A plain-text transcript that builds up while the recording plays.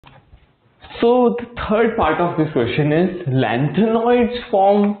So the third part of this question is lanthanoids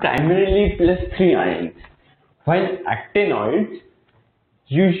form primarily +3 ions, while actinoids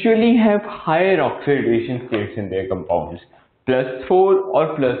usually have higher oxidation states in their compounds, +4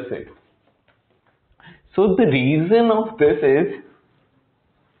 or +6. So the reason of this is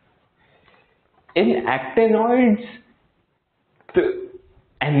in actinoids the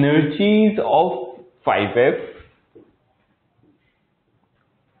energies of 5F,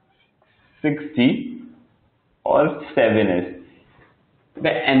 6G or 7S,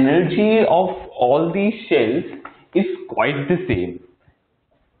 the energy of all these shells is quite the same.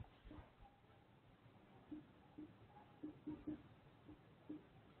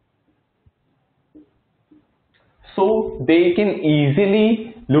 So they can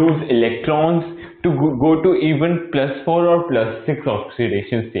easily lose electrons to go to even +4 or +6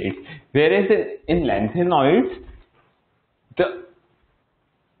 oxidation states. Whereas in lanthanoids,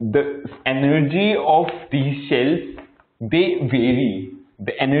 the energy of these shells, they vary.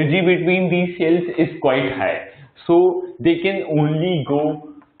 The energy between these shells is quite high. So they can only go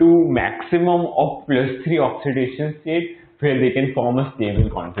to maximum of +3 oxidation state where they can form a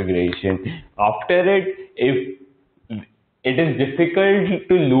stable configuration. After it, if it is difficult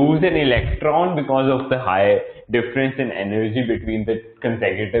to lose an electron because of the high difference in energy between the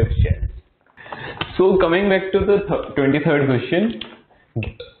consecutive shells. So coming back to the 23rd question,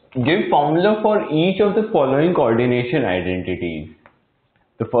 give formula for each of the following coordination identities.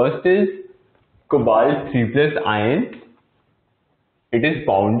 The first is cobalt 3+ ion. It is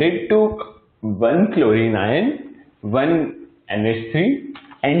bounded to one chlorine ion, one NH3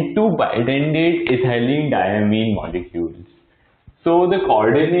 and two bidentate ethylene diamine molecules. So the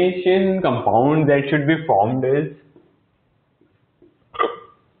coordination compound that should be formed is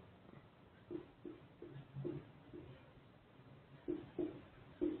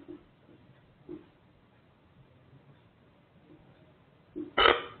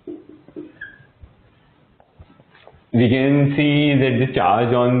we can see that the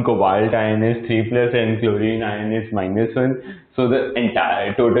charge on cobalt ion is 3+ and chlorine ion is -1. So the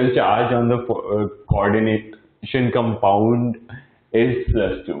entire total charge on the coordination compound is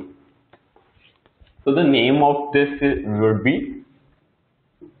 +2. So the name of this would be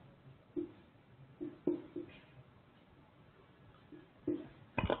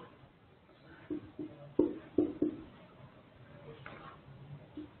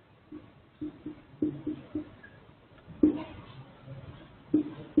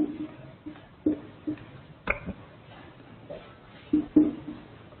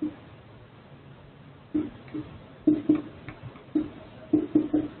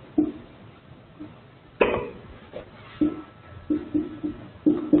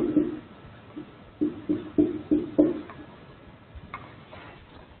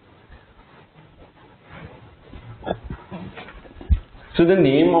So the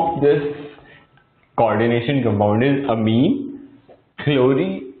name of this coordination compound is amine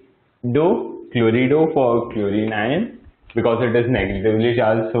chlorido for chlorine ion because it is negatively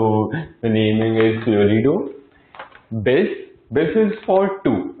charged, so the naming is chlorido. Bis is for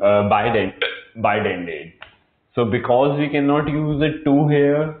 2 bidentate. So because we cannot use a 2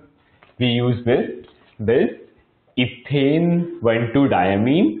 here, we use bis ethane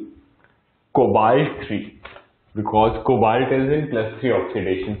 1,2-diamine cobalt 3. Because cobalt is in +3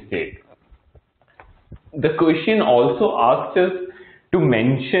 oxidation state. The question also asks us to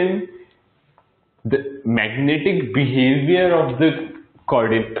mention the magnetic behavior of the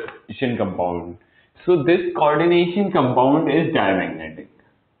coordination compound. So this coordination compound is diamagnetic.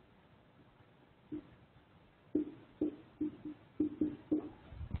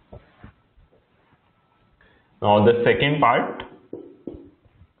 Now the second part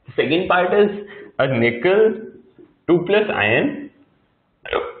is a nickel 2+ ion.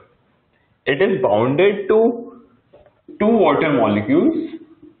 It is bounded to 2 water molecules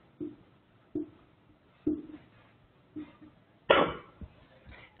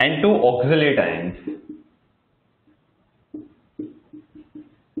and 2 oxalate ions.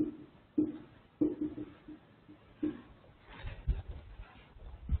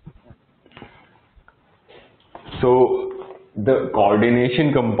 So the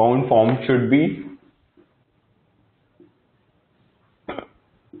coordination compound formed should be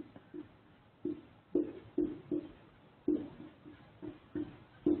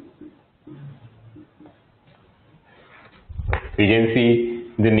we can see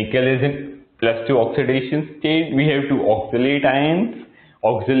the nickel is in +2 oxidation state. We have 2 oxalate ions.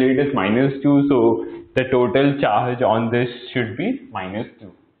 Oxalate is -2, so the total charge on this should be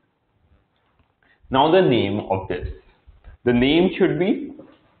 -2. Now the name of this. The name should be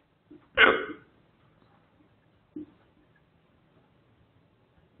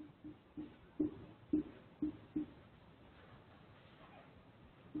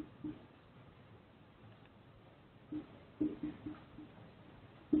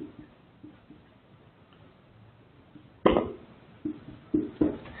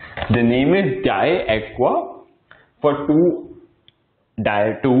The name is diaqua for two,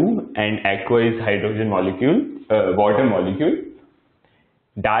 and aqua is hydrogen molecule, water molecule.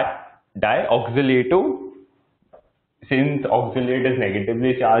 Dioxylato, since oxalate is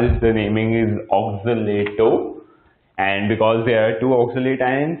negatively charged, the naming is oxalato, and because there are two oxalate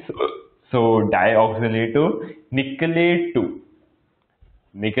ions, so dioxylato. Nickelate,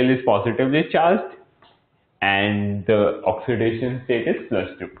 nickel is positively charged and the oxidation state is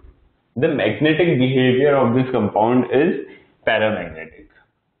 +2. The magnetic behavior of this compound is paramagnetic.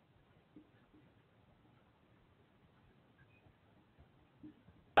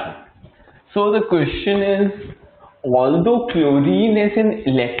 So the question is, although chlorine is an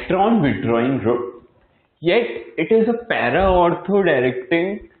electron withdrawing group, yet it is a para-ortho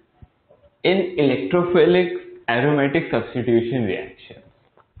directing in electrophilic aromatic substitution reaction.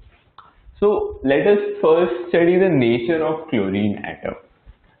 So let us first study the nature of chlorine atom.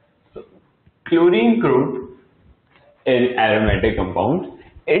 So, chlorine group in aromatic compounds,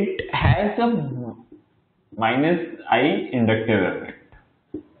 it has a -I inductive effect.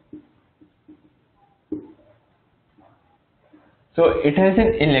 So it has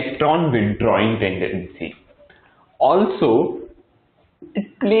an electron withdrawing tendency. Also,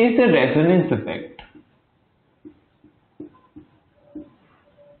 it plays a resonance effect.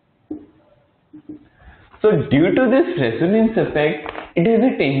 So due to this resonance effect, it has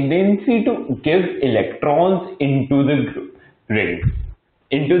a tendency to give electrons into the ring,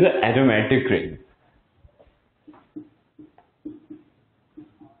 into the aromatic ring.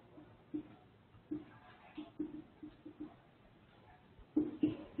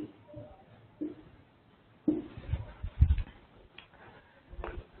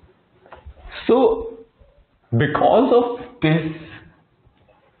 So because of this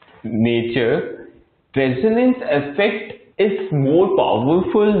nature, resonance effect is more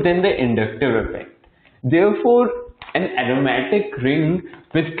powerful than the inductive effect. Therefore, an aromatic ring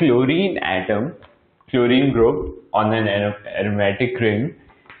with chlorine atom, chlorine group on an aromatic ring,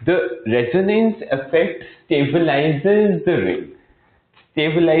 the resonance effect stabilizes the ring,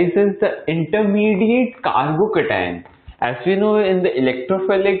 stabilizes the intermediate carbocation. As we know, in the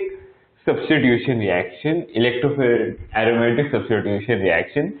electrophilic substitution reaction, electrophilic aromatic substitution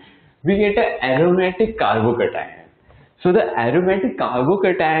reaction, we get an aromatic carbocation. So the aromatic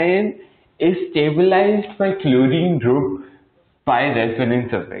carbocation is stabilized by chlorine group by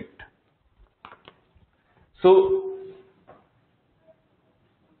resonance effect. So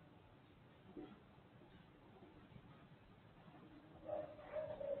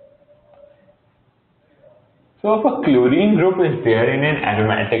if a chlorine group is there in an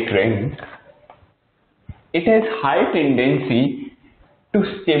aromatic ring, it has high tendency to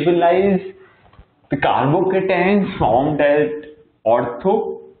stabilize the carbocations formed at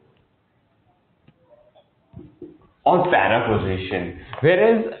ortho or para position,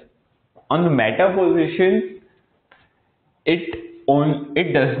 whereas on the meta position,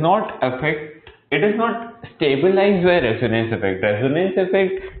 it does not affect, it is not stabilized by resonance effect. Resonance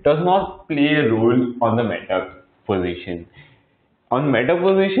effect does not play a role on the meta position. On meta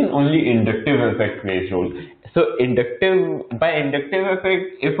position, only inductive effect plays role. So by inductive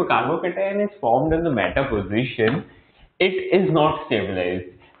effect, if a carbocation is formed in the meta position, it is not stabilized.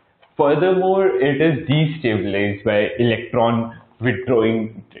 Furthermore, it is destabilized by electron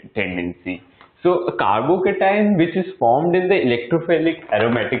withdrawing tendency. So a carbocation which is formed in the electrophilic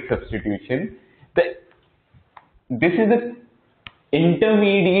aromatic substitution, this is an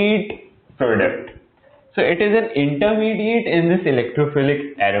intermediate product. So it is an intermediate in this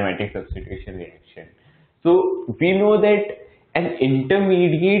electrophilic aromatic substitution reaction. So we know that an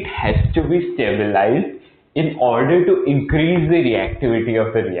intermediate has to be stabilized in order to increase the reactivity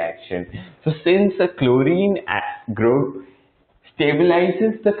of the reaction. So since a chlorine group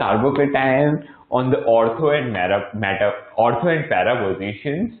stabilizes the carbocation on the ortho and para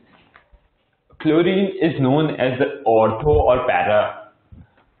positions, chlorine is known as the ortho or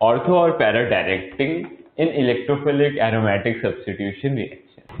para directing in electrophilic aromatic substitution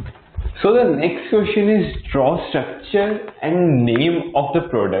reaction. So the next question is, draw structure and name of the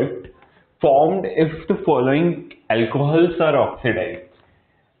product formed if the following alcohols are oxidized.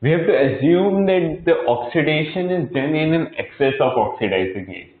 We have to assume that the oxidation is done in an excess of oxidizing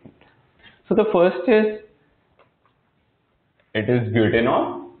agent. So the first is, it is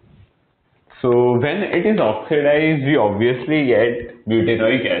butanol. So when it is oxidized, we obviously get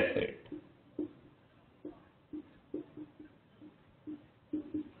butanoic acid.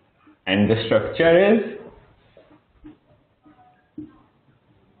 And the structure is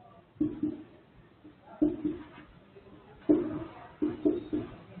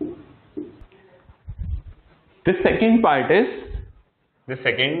The second part is, the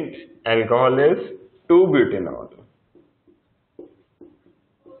second alcohol is 2-butanol.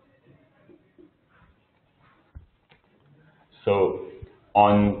 So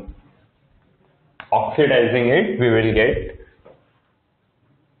on oxidizing it, we will get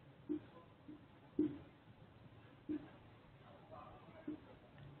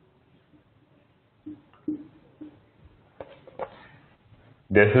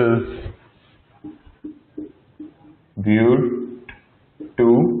this is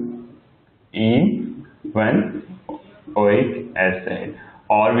but-2-ene-1-oic acid,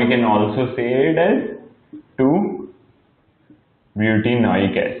 or we can also say it as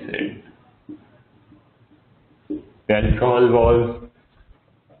 2-butanoic acid. The alcohol was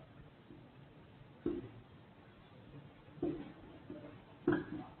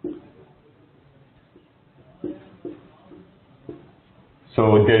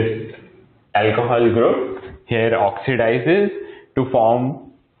so this alcohol group here oxidizes to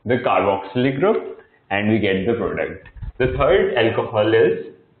form the carboxylic group and we get the product. The third alcohol is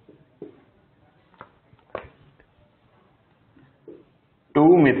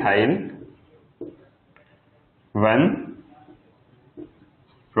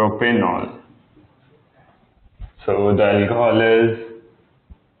 2-methyl-1-propanol. So the alcohol is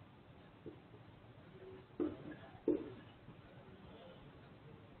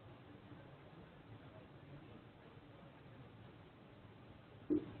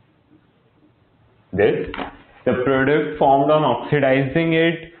this. The product formed on oxidizing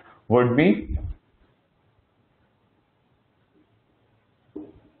it would be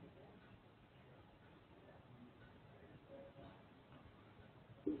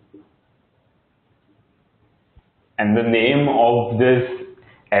and the name of this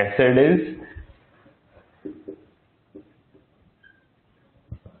acid is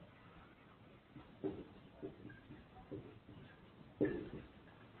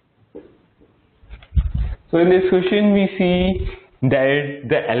so in this question we see that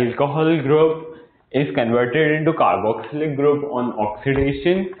the alcohol group is converted into carboxylic group on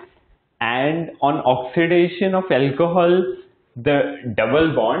oxidation, and on oxidation of alcohol the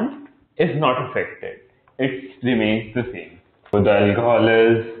double bond is not affected, it remains the same. So the alcohol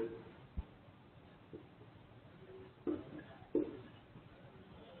is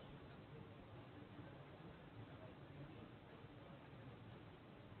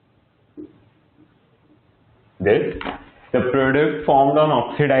this. The product formed on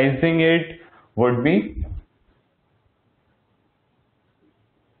oxidizing it would be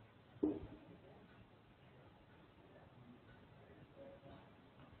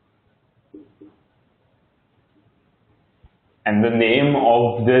and the name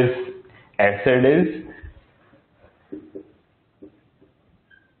of this acid is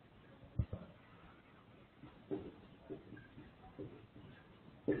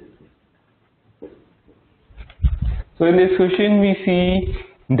so in this question we see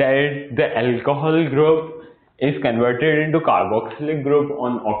that the alcohol group is converted into carboxylic group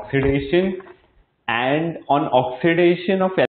on oxidation, and on oxidation of